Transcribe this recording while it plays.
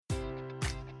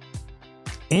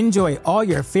Enjoy all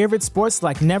your favorite sports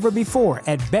like never before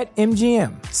at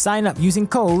BetMGM. Sign up using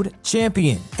code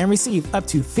CHAMPION and receive up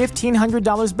to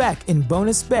 $1,500 back in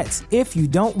bonus bets if you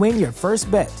don't win your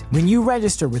first bet. When you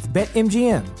register with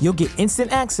BetMGM, you'll get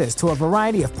instant access to a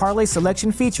variety of parlay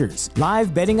selection features,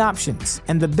 live betting options,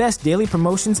 and the best daily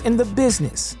promotions in the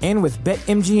business. And with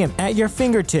BetMGM at your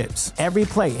fingertips, every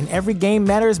play and every game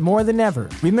matters more than ever.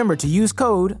 Remember to use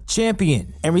code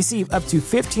CHAMPION and receive up to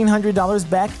 $1,500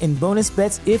 back in bonus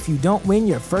bets if you don't win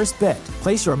your first bet.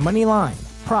 Place your money line,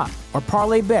 prop, or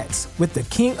parlay bets with the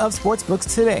king of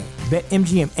sportsbooks today.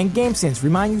 BetMGM and GameSense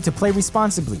remind you to play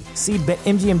responsibly. See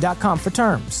BetMGM.com for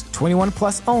terms. 21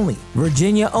 plus only.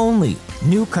 Virginia only.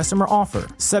 New customer offer.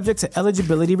 Subject to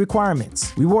eligibility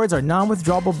requirements. Rewards are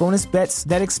non-withdrawable bonus bets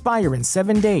that expire in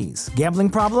 7 days. Gambling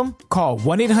problem? Call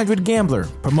 1-800-GAMBLER.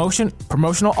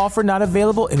 Promotional offer not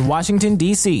available in Washington,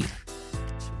 D.C.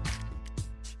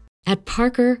 At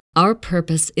Parker, our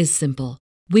purpose is simple.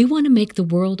 We want to make the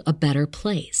world a better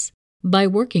place by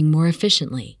working more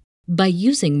efficiently, by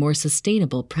using more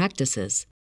sustainable practices,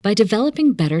 by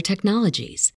developing better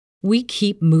technologies. We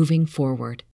keep moving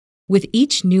forward. With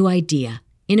each new idea,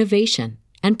 innovation,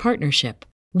 and partnership,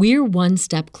 we're one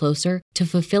step closer to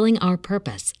fulfilling our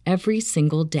purpose every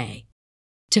single day.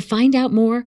 To find out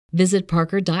more, visit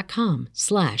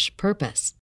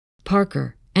parker.com/purpose.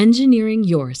 Parker, engineering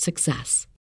your success.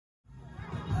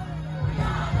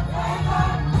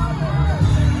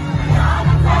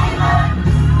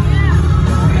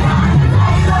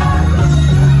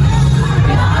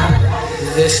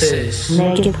 This is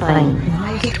Make It Plain.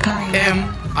 Make It Plain.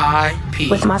 M.I.P.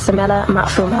 With Masamela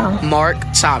Matfumo. Mark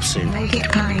Thompson. Make It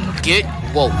Plain. Get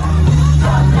woke.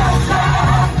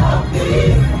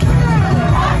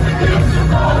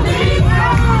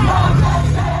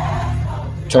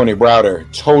 Tony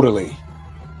Browder, totally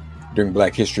during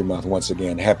Black History Month once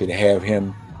again. Happy to have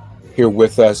him here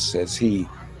with us as he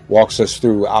walks us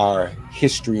through our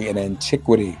history and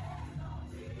antiquity.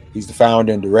 He's the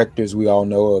founder and director, as we all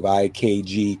know, of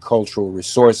IKG Cultural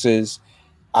Resources,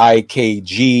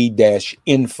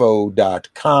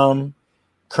 ikg-info.com.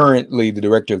 Currently the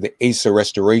director of the Asa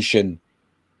Restoration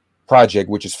Project,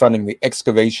 which is funding the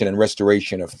excavation and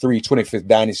restoration of 3 25th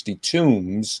Dynasty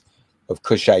tombs of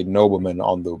Kushite noblemen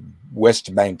on the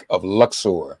west bank of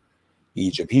Luxor,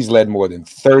 Egypt. He's led more than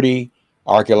 30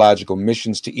 archaeological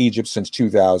missions to Egypt since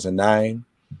 2009.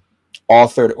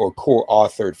 Authored or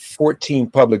co-authored 14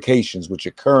 publications, which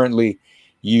are currently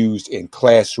used in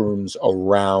classrooms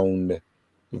around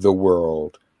the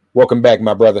world. Welcome back,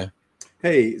 my brother.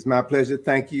 Hey, it's my pleasure.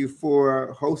 Thank you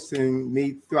for hosting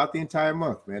me throughout the entire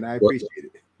month, man. I appreciate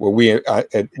it. Well, we're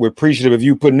appreciative of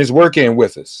you putting this work in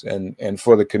with us and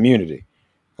for the community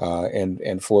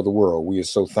and for the world. We are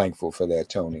so thankful for that,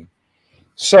 Tony.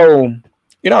 So,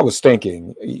 I was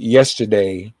thinking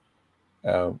yesterday,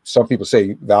 some people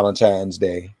say Valentine's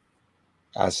Day.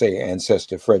 I say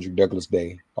Ancestor Frederick Douglass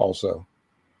Day also.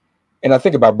 And I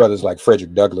think about brothers like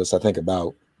Frederick Douglass. I think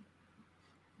about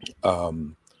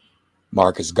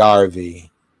Marcus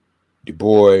Garvey, Du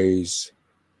Bois,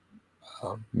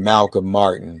 Malcolm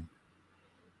Martin.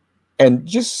 And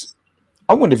just,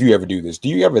 I wonder if you ever do this. Do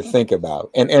you ever think about,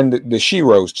 and the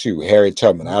Sheroes too, Harriet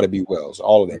Tubman, Ida B. Wells,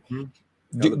 all of them. Mm-hmm.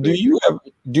 Do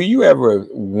you ever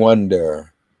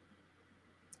wonder,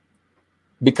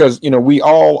 because, we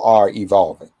all are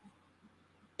evolving.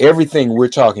 Everything we're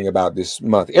talking about this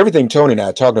month, everything Tony and I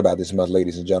are talking about this month,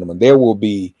 ladies and gentlemen, there will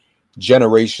be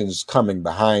generations coming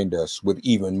behind us with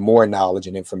even more knowledge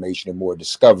and information and more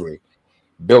discovery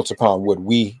built upon what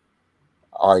we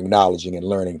are acknowledging and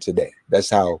learning today.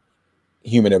 That's how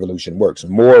human evolution works.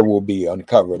 More will be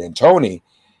uncovered. And Tony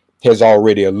has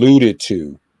already alluded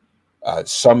to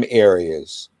some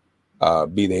areas,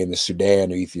 be they in the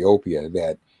Sudan or Ethiopia,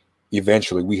 that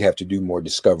eventually we have to do more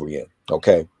discovery in.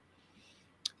 Okay.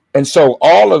 And so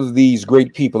all of these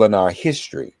great people in our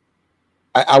history,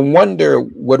 I wonder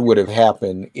what would have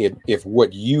happened if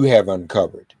what you have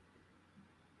uncovered,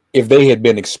 if they had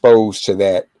been exposed to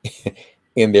that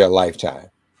in their lifetime,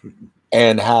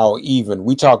 and how even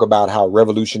we talk about how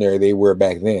revolutionary they were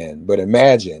back then. But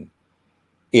imagine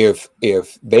if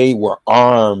they were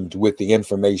armed with the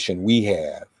information we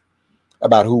have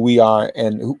about who we are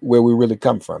and where we really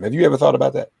come from. Have you ever thought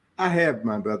about that? I have,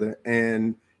 my brother.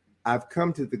 And I've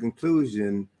come to the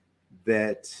conclusion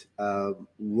that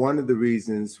one of the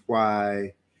reasons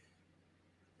why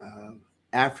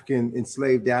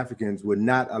enslaved Africans were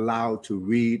not allowed to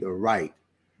read or write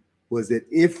was that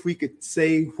if we could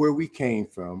say where we came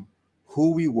from,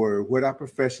 who we were, what our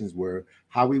professions were,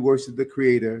 how we worshiped the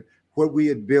Creator, what we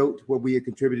had built, what we had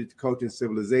contributed to culture and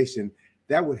civilization,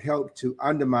 that would help to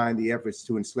undermine the efforts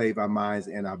to enslave our minds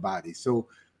and our bodies. So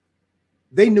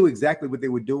they knew exactly what they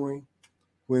were doing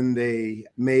when they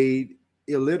made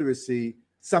illiteracy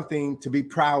something to be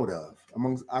proud of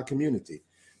amongst our community.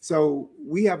 So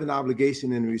we have an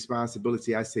obligation and a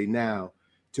responsibility, I say now,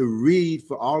 to read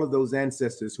for all of those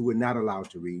ancestors who were not allowed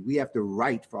to read. We have to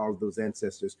write for all of those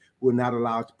ancestors who were not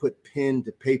allowed to put pen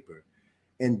to paper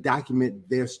and document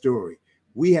their story.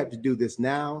 We have to do this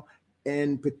now.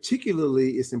 And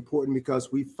particularly it's important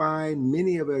because we find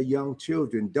many of our young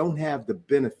children don't have the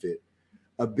benefit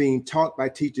of being taught by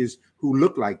teachers who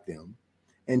look like them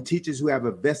and teachers who have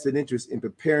a vested interest in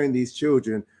preparing these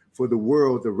children for the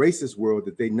world, the racist world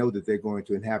that they know that they're going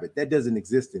to inhabit. That doesn't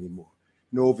exist anymore.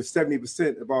 You know, over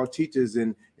 70% of our teachers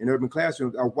in urban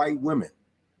classrooms are white women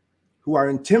who are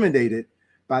intimidated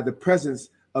by the presence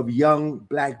of young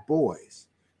Black boys.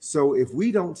 So if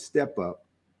we don't step up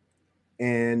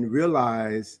and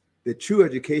realize that true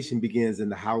education begins in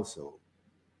the household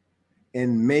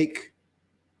and make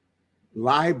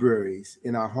libraries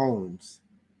in our homes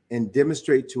and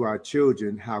demonstrate to our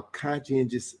children how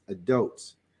conscientious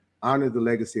adults honor the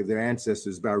legacy of their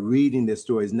ancestors by reading their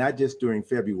stories, not just during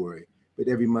February, but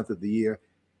every month of the year,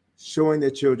 showing their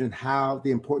children how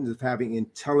the importance of having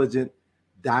intelligent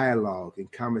dialogue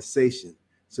and conversation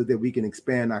so that we can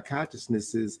expand our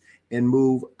consciousnesses and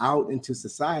move out into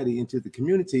society, into the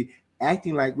community,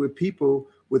 acting like we're people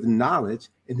with knowledge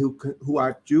and who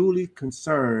are duly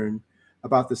concerned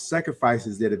about the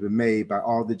sacrifices that have been made by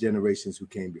all the generations who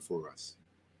came before us.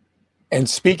 And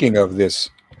speaking of this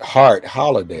heart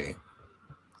holiday,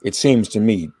 it seems to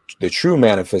me the true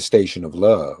manifestation of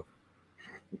love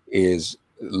is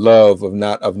love of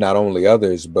not only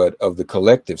others, but of the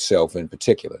collective self in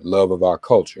particular, love of our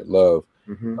culture, love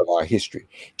of our history.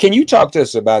 Can you talk to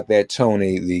us about that,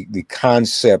 Tony, the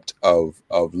concept of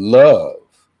love,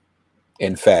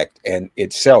 in fact, and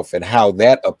itself, and how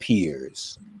that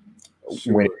appears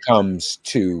when it comes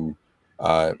to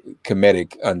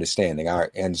Kemetic understanding, our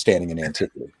understanding in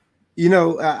antiquity? You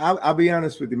know, I'll be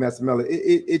honest with you, Master Mellor.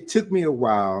 It took me a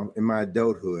while in my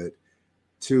adulthood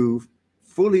to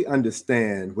fully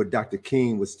understand what Dr.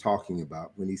 King was talking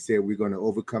about when he said we're going to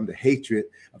overcome the hatred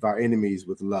of our enemies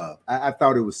with love. I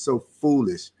thought it was so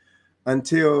foolish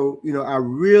until, you know, I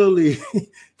really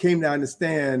came to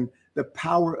understand the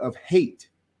power of hate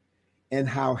and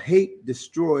how hate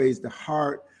destroys the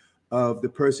heart of the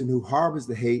person who harbors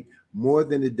the hate more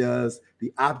than it does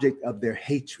the object of their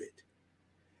hatred.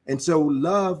 And so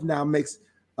love now makes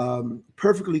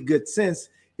perfectly good sense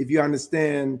if you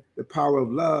understand the power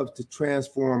of love to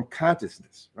transform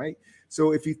consciousness, right?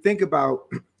 So if you think about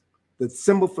the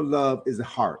symbol for love is a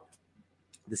heart.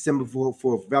 The symbol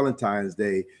for Valentine's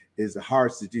Day is the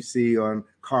hearts that you see on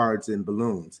cards and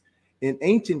balloons. In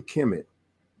ancient Kemet,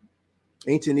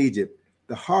 ancient Egypt,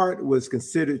 the heart was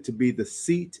considered to be the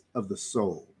seat of the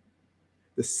soul,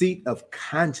 the seat of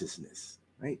consciousness,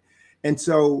 right? And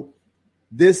so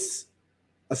this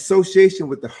association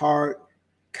with the heart,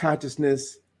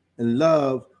 consciousness, and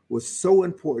love was so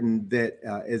important that,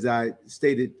 as I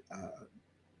stated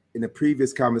in a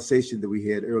previous conversation that we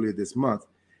had earlier this month,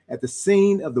 at the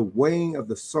scene of the weighing of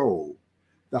the soul,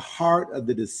 the heart of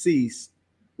the deceased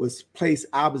was placed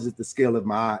opposite the scale of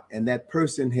Ma'at, and that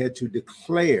person had to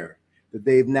declare that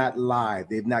they've not lied,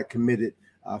 they've not committed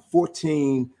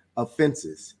 14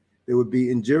 offenses that would be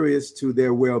injurious to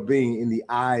their well-being in the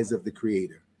eyes of the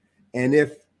Creator. And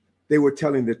if they were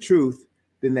telling the truth,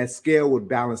 then that scale would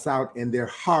balance out and their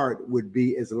heart would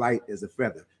be as light as a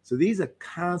feather. So these are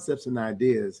concepts and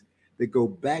ideas that go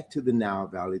back to the Nile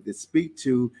Valley, that speak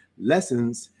to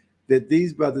lessons that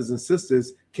these brothers and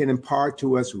sisters can impart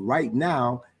to us right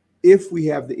now if we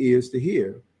have the ears to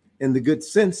hear and the good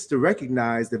sense to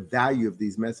recognize the value of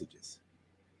these messages.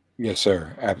 Yes,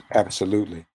 sir.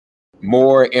 Absolutely.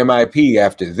 More MIP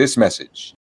after this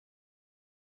message.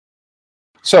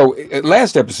 So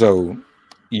last episode,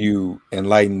 you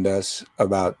enlightened us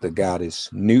about the goddess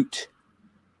Nut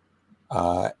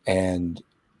and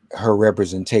her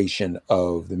representation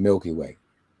of the Milky Way.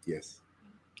 Yes.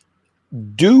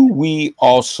 Do we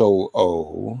also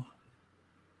owe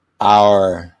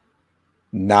our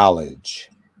knowledge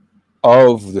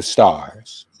of the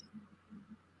stars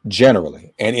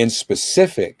generally, and in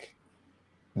specific,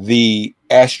 the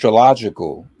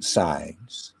astrological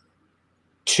signs,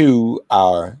 to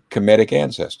our Kemetic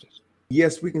ancestors?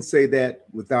 Yes, we can say that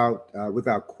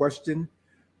without question.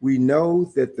 We know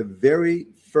that the very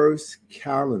first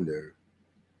calendar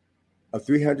of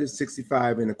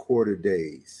 365 and a quarter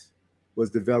days was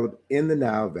developed in the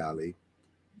Nile Valley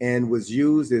and was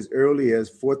used as early as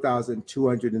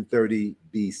 4,230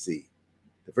 BC.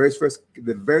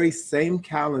 The very same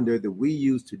calendar that we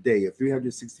use today of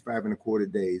 365 and a quarter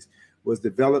days was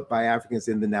developed by Africans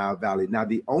in the Nile Valley. Now,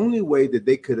 the only way that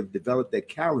they could have developed that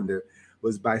calendar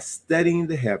was by studying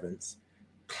the heavens,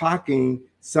 clocking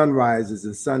sunrises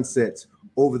and sunsets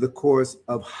over the course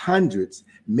of hundreds,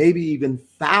 maybe even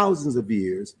thousands of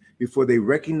years before they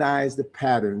recognized the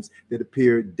patterns that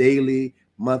appeared daily,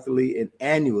 monthly, and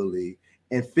annually,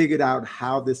 and figured out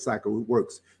how this cycle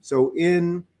works. So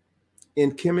in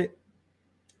Kemet,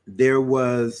 there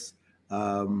was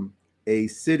a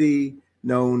city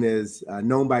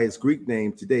known by its Greek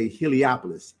name today,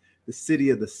 Heliopolis, the city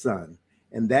of the sun.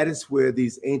 And that is where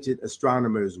these ancient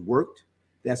astronomers worked.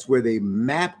 That's where they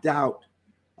mapped out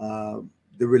the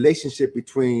relationship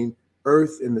between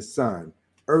Earth and the sun,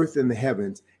 Earth and the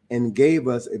heavens, and gave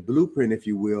us a blueprint, if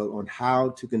you will, on how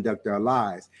to conduct our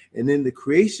lives. And in the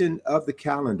creation of the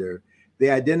calendar, they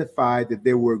identified that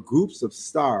there were groups of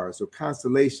stars or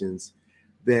constellations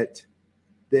that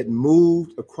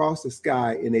moved across the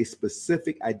sky in a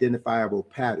specific identifiable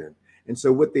pattern. And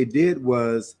so what they did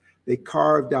was they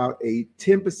carved out a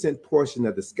 10% portion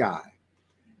of the sky.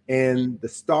 And the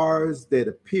stars that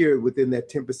appeared within that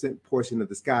 10% portion of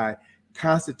the sky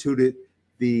constituted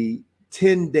the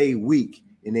 10-day week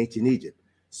in ancient Egypt.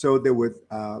 So there were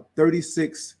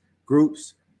 36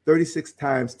 groups. 36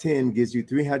 times 10 gives you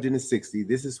 360.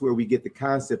 This is where we get the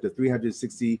concept of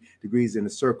 360 degrees in a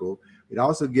circle. It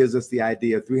also gives us the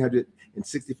idea of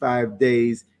 365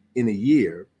 days in a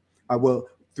year.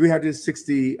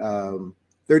 360,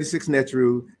 36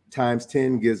 Netru times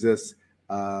 10 gives us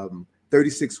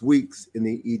 36 weeks in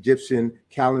the Egyptian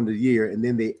calendar year. And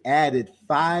then they added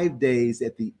 5 days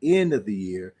at the end of the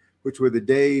year, which were the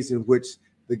days in which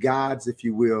the gods, if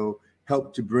you will,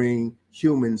 helped to bring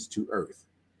humans to Earth.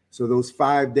 So those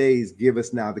 5 days give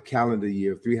us now the calendar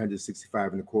year of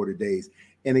 365 and a quarter days.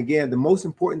 And again, the most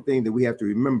important thing that we have to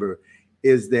remember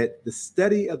is that the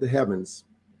study of the heavens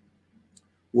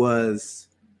was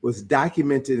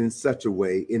documented in such a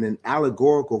way, in an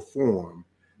allegorical form,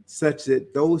 such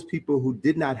that those people who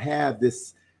did not have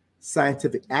this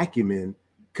scientific acumen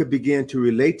could begin to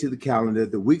relate to the calendar,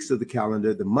 the weeks of the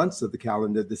calendar, the months of the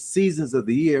calendar, the seasons of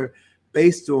the year,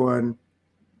 based on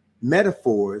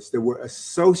metaphors that were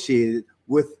associated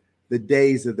with the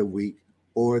days of the week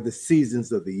or the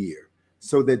seasons of the year,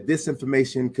 so that this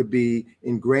information could be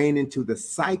ingrained into the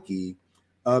psyche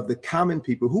of the common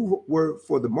people who were,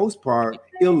 for the most part,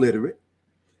 illiterate.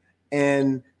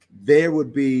 And there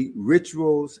would be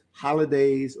rituals,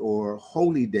 holidays, or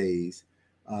holy days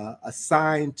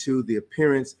assigned to the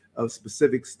appearance of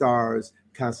specific stars,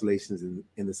 constellations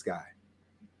in the sky.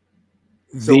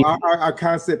 So our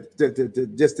concept,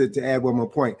 to add one more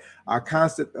point, our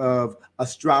concept of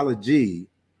astrology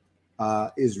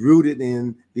is rooted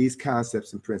in these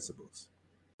concepts and principles.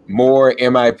 More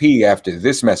MIP after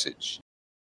this message.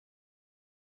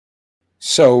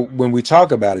 So when we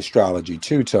talk about astrology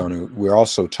too, Tony, we're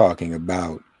also talking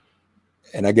about,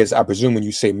 and I presume when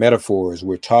you say metaphors,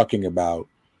 we're talking about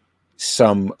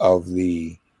some of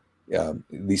the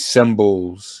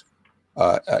symbols,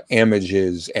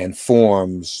 images and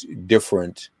forms,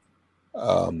 different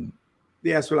the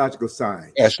astrological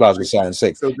sign. Astrological sign.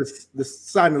 So the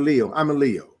sign of Leo, I'm a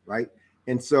Leo, right?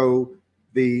 And so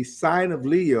the sign of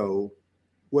Leo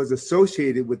was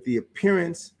associated with the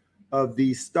appearance of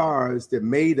these stars that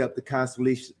made up the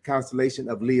constellation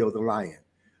of Leo the Lion.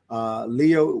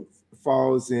 Leo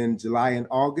falls in July and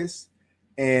August,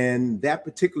 and that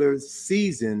particular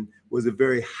season was a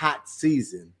very hot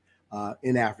season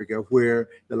in Africa, where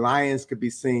the lions could be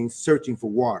seen searching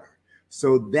for water.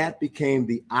 So that became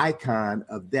the icon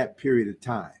of that period of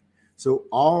time. So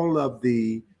all of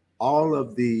the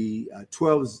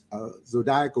 12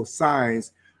 zodiacal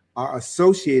signs are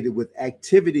associated with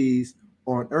activities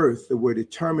on Earth that were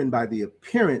determined by the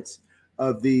appearance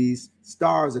of these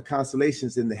stars or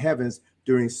constellations in the heavens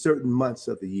during certain months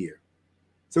of the year.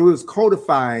 So it was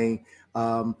codifying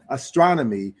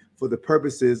astronomy for the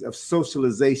purposes of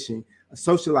socializing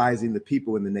the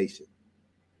people in the nation.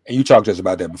 And you talked to us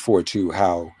about that before too,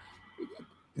 how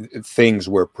things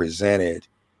were presented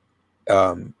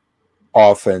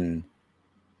often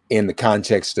in the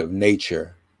context of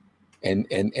nature and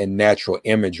natural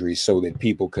imagery, so that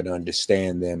people could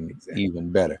understand them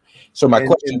even better. So my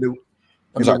question,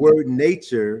 the word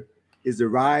nature is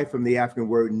derived from the African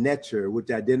word netur,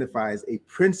 which identifies a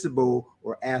principle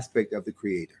or aspect of the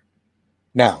creator.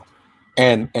 Now,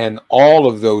 and all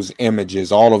of those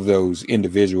images, all of those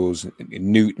individuals,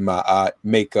 Nut, Ma'at,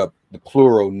 make up the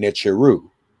plural Neteru,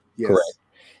 yes. Correct?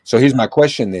 So here's my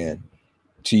question then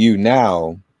to you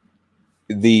now.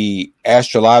 the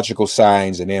astrological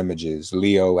signs and images,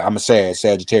 Leo, I'm a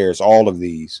Sagittarius, all of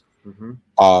these,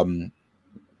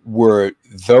 were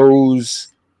those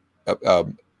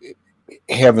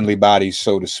heavenly bodies,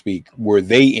 so to speak, were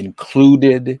they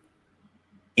included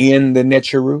in the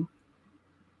Neteru?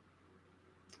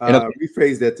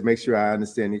 Rephrase that to make sure I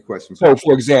understand your question. So,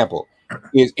 for example,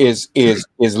 is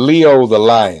Leo the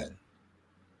lion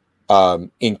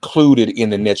included in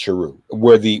the Neteru?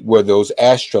 Were those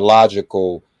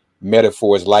astrological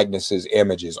metaphors, likenesses,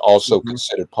 images also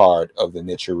considered part of the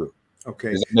Neteru?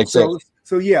 Okay. Does that make sense?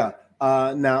 So yeah.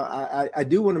 Now I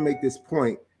do want to make this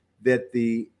point that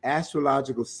the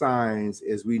astrological signs,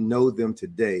 as we know them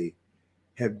today,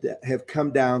 have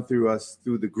come down through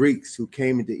the Greeks who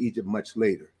came into Egypt much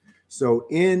later. So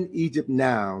in Egypt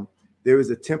now, there is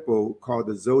a temple called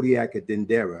the Zodiac at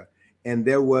Dendera, and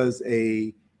there was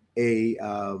a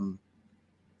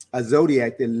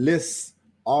zodiac that lists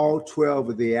all 12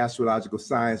 of the astrological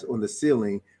signs on the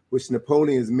ceiling, which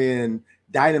Napoleon's men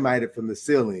dynamited from the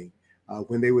ceiling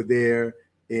when they were there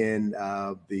in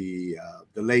the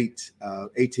late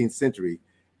 18th century.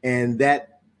 And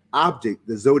that object,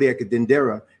 the Zodiac at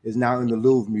Dendera, is now in the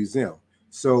Louvre Museum.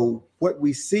 So what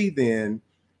we see then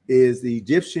is the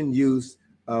Egyptian use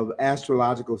of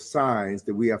astrological signs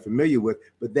that we are familiar with,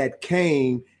 but that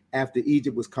came after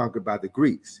Egypt was conquered by the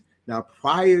Greeks. Now,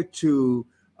 prior to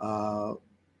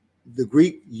the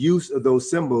Greek use of those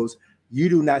symbols, you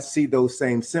do not see those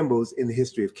same symbols in the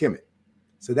history of Kemet.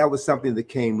 So that was something that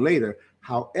came later.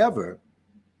 However,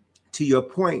 to your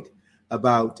point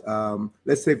about,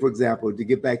 let's say, for example, to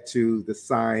get back to the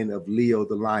sign of Leo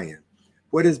the lion,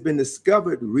 what has been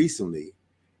discovered recently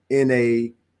in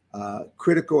a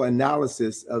critical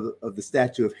analysis of the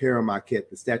statue of Hera-Makhet,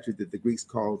 the statue that the Greeks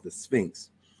called the Sphinx,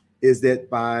 is that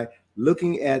by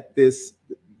looking at this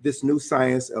new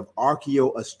science of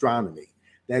archaeoastronomy,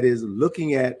 that is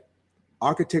looking at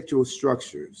architectural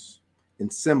structures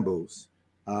and symbols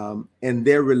and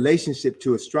their relationship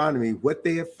to astronomy, what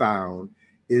they have found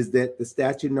is that the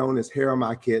statue known as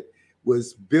Hera-Makhet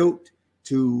was built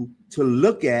to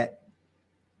look at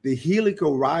the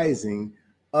heliacal rising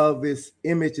of this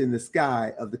image in the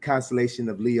sky of the constellation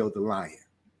of Leo the lion.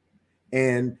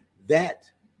 And that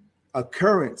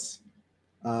occurrence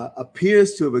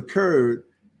appears to have occurred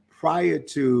prior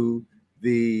to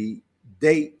the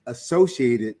date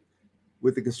associated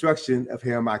with the construction of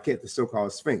Hera-Makhet, the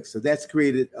so-called Sphinx. So that's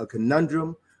created a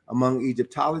conundrum among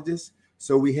Egyptologists.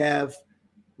 So we have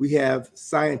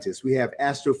scientists, we have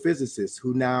astrophysicists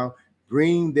who now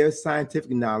bring their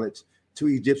scientific knowledge to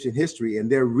Egyptian history,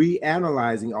 and they're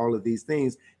reanalyzing all of these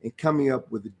things and coming up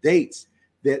with dates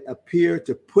that appear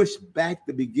to push back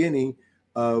the beginning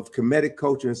of Kemetic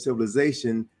culture and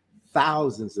civilization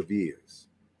thousands of years.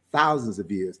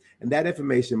 And that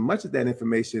information, much of that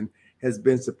information has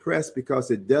been suppressed because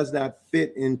it does not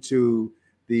fit into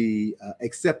the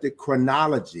accepted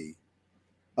chronology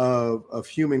of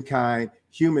humankind,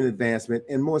 human advancement,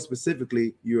 and more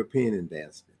specifically, European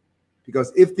advancement.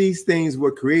 Because if these things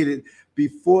were created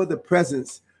before the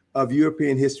presence of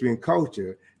European history and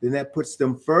culture, then that puts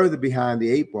them further behind the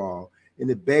 8 ball.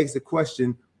 And it begs the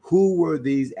question, who were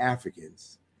these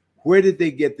Africans? Where did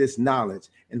they get this knowledge?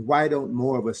 And why don't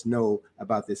more of us know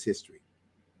about this history?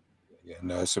 Yeah,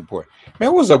 no, it's important.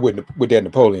 Man, what's up with that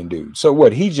Napoleon dude? So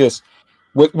what,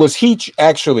 was he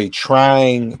actually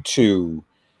trying to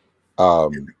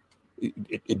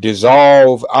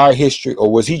dissolve our history,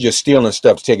 or was he just stealing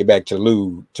stuff to take it back to the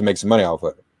Louvre to make some money off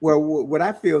of it? Well, what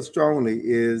I feel strongly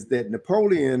is that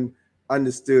Napoleon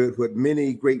understood what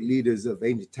many great leaders of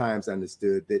ancient times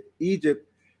understood, that Egypt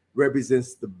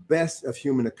represents the best of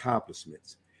human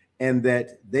accomplishments, and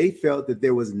that they felt that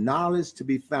there was knowledge to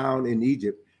be found in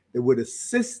Egypt that would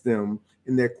assist them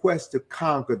in their quest to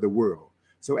conquer the world.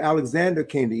 So Alexander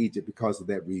came to Egypt because of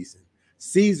that reason.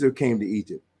 Caesar came to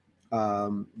Egypt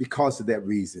because of that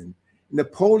reason.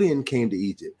 Napoleon came to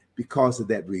Egypt because of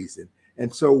that reason.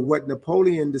 And so what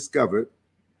Napoleon discovered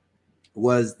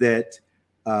was that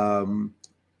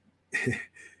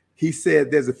he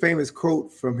said, there's a famous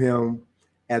quote from him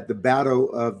at the battle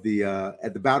of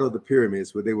the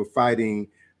pyramids, where they were fighting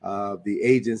the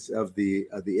agents of the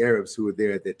Arabs who were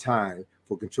there at that time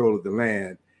for control of the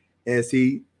land. As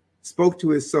he spoke to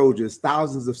his soldiers,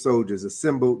 thousands of soldiers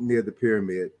assembled near the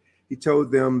pyramid, he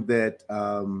told them that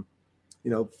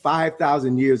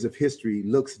 5,000 years of history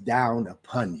looks down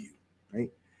upon you,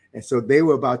 right? And so they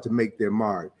were about to make their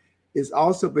mark. It's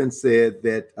also been said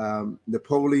that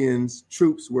Napoleon's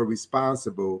troops were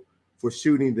responsible for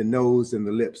shooting the nose and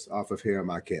the lips off of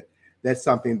Hera-Makhet. That's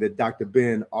something that Dr.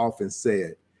 Ben often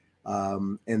said.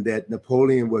 and that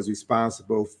Napoleon was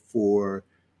responsible for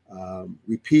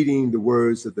repeating the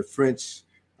words of the French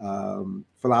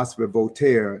philosopher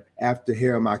Voltaire after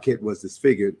Harry Marquette was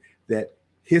disfigured, that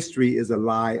history is a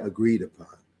lie agreed upon.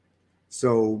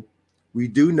 So we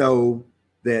do know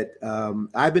that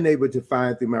I've been able to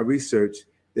find through my research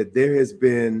that there has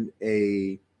been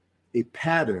a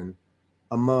pattern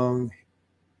among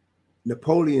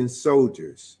Napoleon's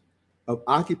soldiers of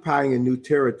occupying a new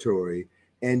territory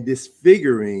and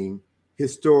disfiguring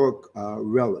historic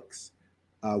relics.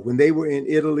 When they were in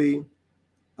Italy,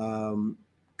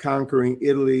 conquering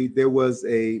Italy, there was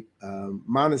a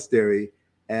monastery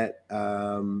at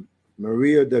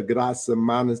Maria de Graça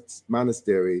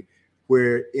Monastery,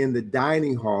 where in the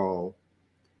dining hall,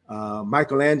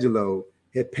 Michelangelo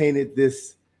had painted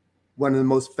this, one of the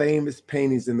most famous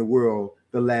paintings in the world,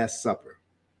 The Last Supper.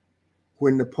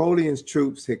 When Napoleon's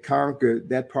troops had conquered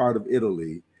that part of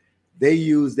Italy, they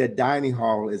used that dining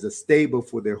hall as a stable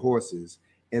for their horses,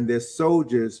 and their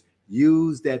soldiers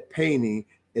used that painting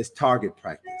as target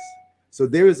practice. So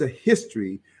there is a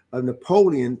history of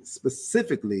Napoleon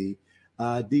specifically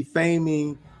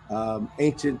defaming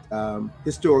ancient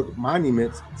historic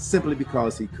monuments simply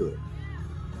because he could.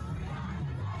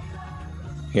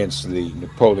 Hence the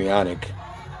Napoleonic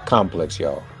complex,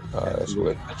 y'all. That's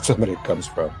where some of it comes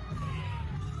from.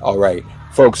 All right,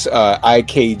 folks,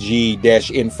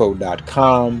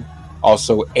 ikg-info.com.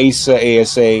 Also,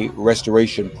 ASA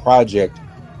Restoration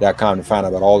Project.com to find out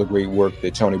about all the great work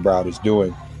that Tony Broward is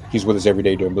doing. He's with us every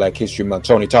day during Black History Month.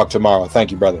 Tony, talk tomorrow.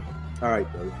 Thank you, brother. All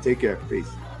right, brother. Take care. Peace.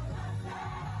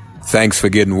 Thanks for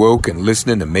getting woke and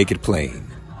listening to Make It Plain.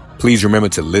 Please remember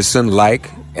to listen, like,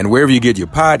 and wherever you get your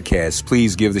podcasts,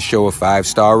 please give the show a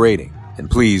 5-star rating. And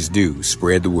please do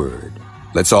spread the word.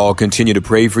 Let's all continue to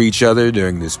pray for each other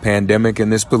during this pandemic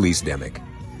and this police-demic.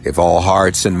 If all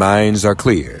hearts and minds are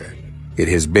clear, it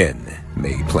has been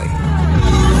made plain.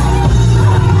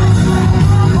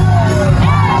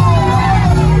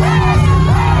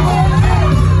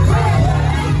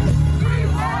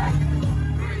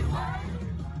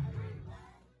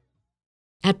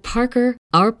 At Parker,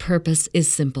 our purpose is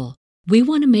simple. We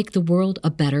want to make the world a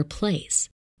better place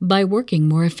by working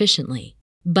more efficiently,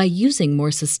 by using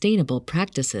more sustainable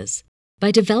practices,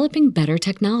 by developing better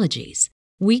technologies.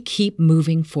 We keep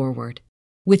moving forward.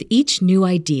 With each new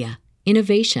idea,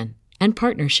 innovation, and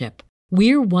partnership,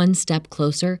 we're one step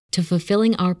closer to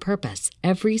fulfilling our purpose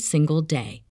every single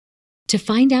day. To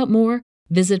find out more,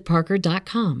 visit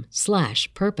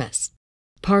parker.com/purpose.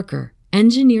 Parker,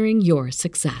 engineering your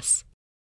success.